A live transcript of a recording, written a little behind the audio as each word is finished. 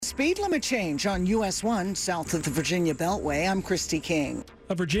speed limit change on US 1 south of the Virginia Beltway. I'm Christy King.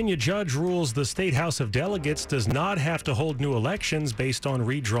 A Virginia judge rules the State House of Delegates does not have to hold new elections based on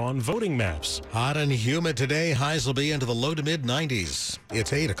redrawn voting maps. Hot and humid today. Highs will be into the low to mid 90s.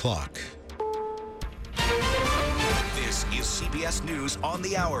 It's 8 o'clock. This is CBS News on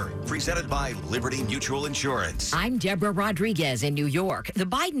the Hour, presented by Liberty Mutual Insurance. I'm Deborah Rodriguez in New York. The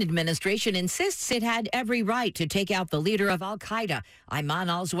Biden administration insists it had every right to take out the leader of al-Qaeda, Ayman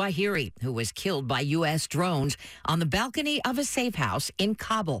al-Zawahiri, who was killed by U.S. drones on the balcony of a safe house in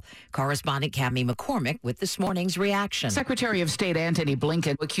Kabul. Correspondent Cami McCormick with this morning's reaction. Secretary of State Antony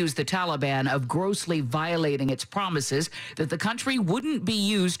Blinken accused the Taliban of grossly violating its promises that the country wouldn't be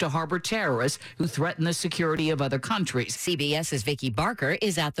used to harbor terrorists who threaten the security of other countries. CBS's Vicky Barker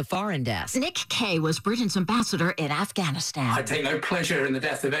is at the foreign desk. Nick Kay was Britain's ambassador in Afghanistan. I take no pleasure in the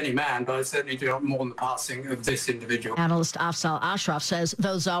death of any man, but I certainly do not mourn the passing of this individual. Analyst Afzal Ashraf says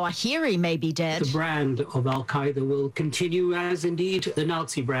though Zawahiri may be dead, the brand of al-Qaeda will continue, as indeed the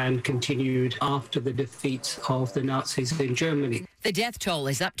Nazi brand continued after the defeat of the Nazis in Germany. The death toll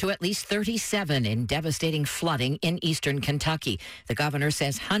is up to at least 37 in devastating flooding in eastern Kentucky. The governor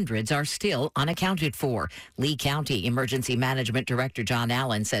says hundreds are still unaccounted for. Lee County Emergency Management Director John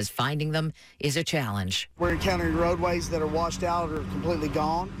Allen says finding them is a challenge. We're encountering roadways that are washed out or completely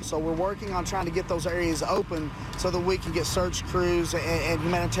gone. So we're working on trying to get those areas open so that we can get search crews and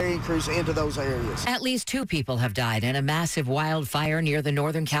humanitarian crews into those areas. At least 2 people have died in a massive wildfire near the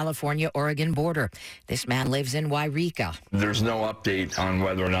Northern California-Oregon border. This man lives in Wairika. There's no update on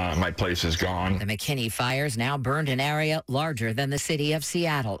whether or not my place is gone. The McKinney fires now burned an area larger than the city of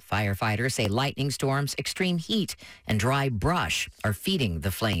Seattle. Firefighters say lightning storms, extreme heat, and dry brush are feeding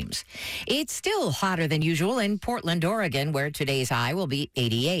the flames. It's still hotter than usual in Portland, Oregon, where today's high will be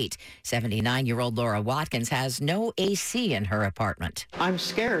 88. 79-year-old Laura Watkins has no AC in her apartment. I'm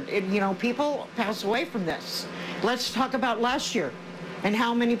scared. People pass away from this. Let's talk about last year and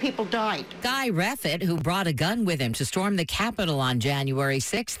how many people died. Guy Reffitt, who brought a gun with him to storm the Capitol on January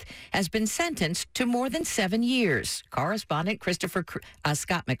 6th, has been sentenced to more than 7 years. Correspondent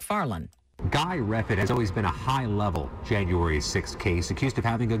Scott McFarlane. Guy Reffitt has always been a high-level January 6th case, accused of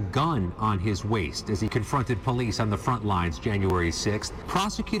having a gun on his waist as he confronted police on the front lines January 6th.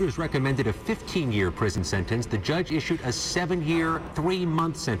 Prosecutors recommended a 15-year prison sentence. The judge issued a 7-year,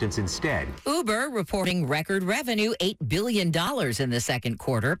 3-month sentence instead. Uber reporting record revenue, $8 billion in the second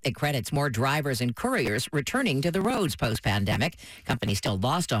quarter. It credits more drivers and couriers returning to the roads post-pandemic. Company still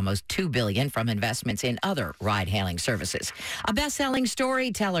lost almost $2 billion from investments in other ride-hailing services. A best-selling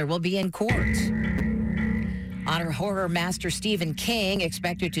storyteller will be in court. Horror master Stephen King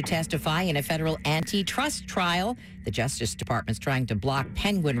expected to testify in a federal antitrust trial. The Justice Department's trying to block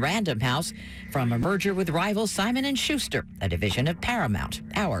Penguin Random House from a merger with rival Simon & Schuster, a division of Paramount,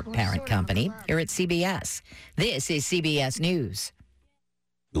 our parent company, here at CBS. This is CBS News.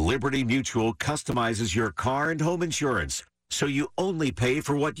 Liberty Mutual customizes your car and home insurance, so you only pay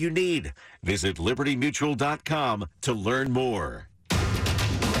for what you need. Visit libertymutual.com to learn more.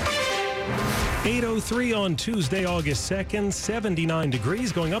 8:03 on Tuesday, August 2nd, 79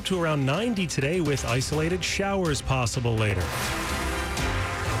 degrees, going up to around 90 today with isolated showers possible later.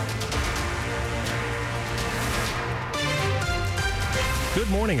 Good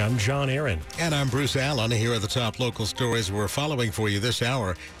morning, I'm John Aaron. And I'm Bruce Allen. Here are the top local stories we're following for you this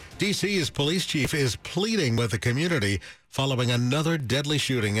hour. D.C.'s police chief is pleading with the community following another deadly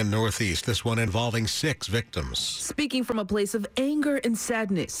shooting in Northeast, this one involving 6 victims. Speaking from a place of anger and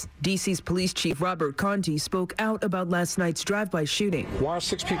sadness, D.C.'s police chief Robert Conti spoke out about last night's drive-by shooting. Why are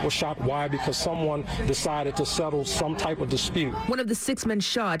 6 people shot? Why? Because someone decided to settle some type of dispute. One of the 6 men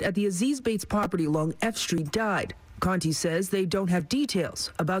shot at the Aziz Bates property along F Street died. Conti says they don't have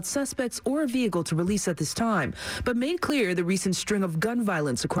details about suspects or a vehicle to release at this time, but made clear the recent string of gun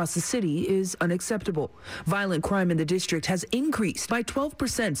violence across the city is unacceptable. Violent crime in the district has increased by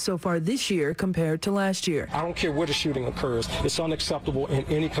 12% so far this year compared to last year. I don't care where the shooting occurs. It's unacceptable in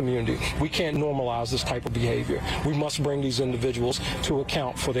any community. We can't normalize this type of behavior. We must bring these individuals to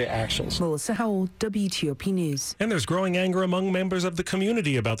account for their actions. Melissa Howell, WTOP News. And there's growing anger among members of the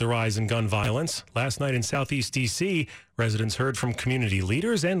community about the rise in gun violence. Last night in Southeast D.C., residents heard from community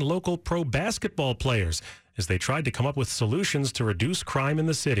leaders and local pro basketball players as they tried to come up with solutions to reduce crime in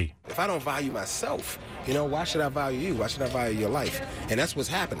the city. If I don't value myself, why should I value you? Why should I value your life? And that's what's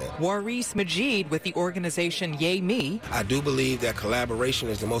happening. Waris Majid with the organization Yay Me. I do believe that collaboration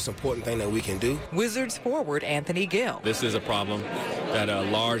is the most important thing that we can do. Wizards forward Anthony Gill. This is a problem. that a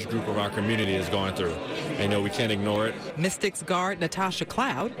large group of our community is going through. And, we can't ignore it. Mystics guard Natasha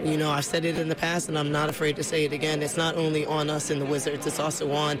Cloud. I've said it in the past, and I'm not afraid to say it again. It's not only on us and the Wizards, it's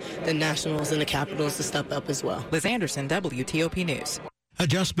also on the Nationals and the Capitals to step up as well. Liz Anderson, WTOP News.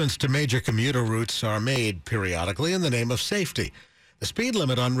 Adjustments to major commuter routes are made periodically in the name of safety. The speed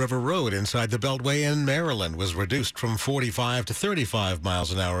limit on River Road inside the Beltway in Maryland was reduced from 45 to 35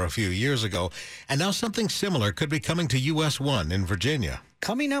 miles an hour a few years ago, and now something similar could be coming to US 1 in Virginia.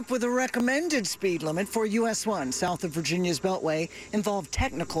 Coming up with a recommended speed limit for US 1 south of Virginia's Beltway involved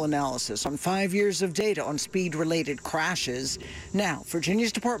technical analysis on 5 years of data on speed-related crashes. Now,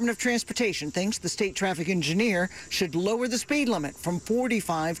 Virginia's Department of Transportation thinks the state traffic engineer should lower the speed limit from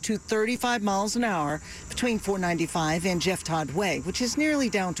 45 to 35 miles an hour between 495 and Jeff Todd Way, which is nearly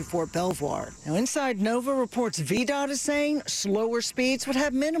down to Fort Belvoir. Now, Inside Nova reports VDOT is saying slower speeds would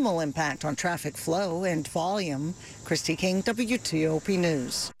have minimal impact on traffic flow and volume. Christy King, WTOP News.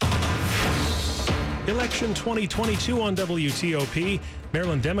 Election 2022 on WTOP.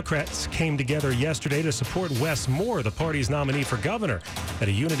 Maryland Democrats came together yesterday to support Wes Moore, the party's nominee for governor. At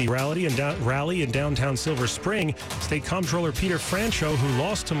a unity rally in downtown Silver Spring, State Comptroller Peter Francho, who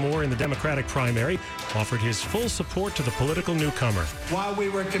lost to Moore in the Democratic primary, offered his full support to the political newcomer. While we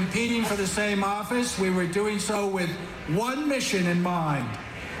were competing for the same office, we were doing so with one mission in mind: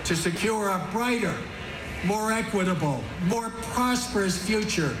 to secure a brighter, more equitable, more prosperous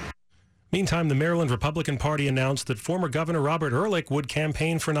future. Meantime, the Maryland Republican Party announced that former Governor Robert Ehrlich would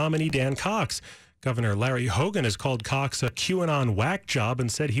campaign for nominee Dan Cox. Governor Larry Hogan has called Cox a QAnon whack job and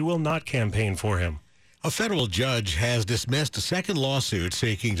said he will not campaign for him. A federal judge has dismissed a second lawsuit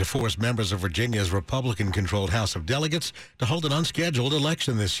seeking to force members of Virginia's Republican-controlled House of Delegates to hold an unscheduled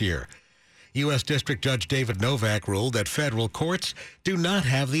election this year. U.S. District Judge David Novak ruled that federal courts do not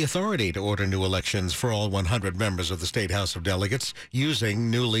have the authority to order new elections for all 100 members of the State House of Delegates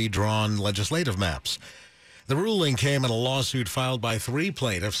using newly drawn legislative maps. The ruling came in a lawsuit filed by 3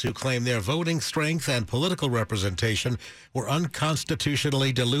 plaintiffs who claim their voting strength and political representation were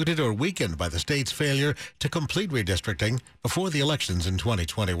unconstitutionally diluted or weakened by the state's failure to complete redistricting before the elections in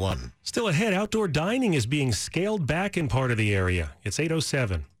 2021. Still ahead, outdoor dining is being scaled back in part of the area. It's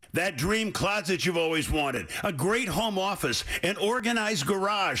 8:07. That dream closet you've always wanted, a great home office, an organized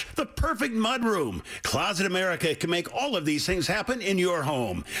garage, the perfect mudroom. Closet America can make all of these things happen in your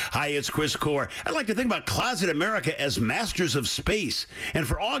home. Hi, it's Chris Core. I'd like to think about Closet America as masters of space. And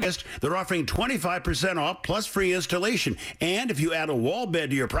for August, they're offering 25% off plus free installation. And if you add a wall bed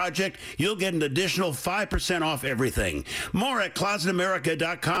to your project, you'll get an additional 5% off everything. More at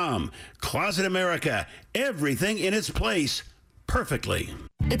ClosetAmerica.com. Closet America, everything in its place perfectly.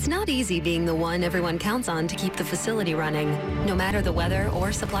 It's not easy being the one everyone counts on to keep the facility running, no matter the weather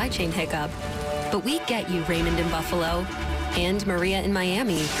or supply chain hiccup. But we get you, Raymond in Buffalo, and Maria in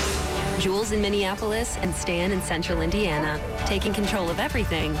Miami, Jules in Minneapolis, and Stan in Central Indiana, taking control of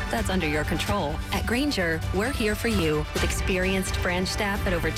everything that's under your control. At Grainger, we're here for you with experienced branch staff at over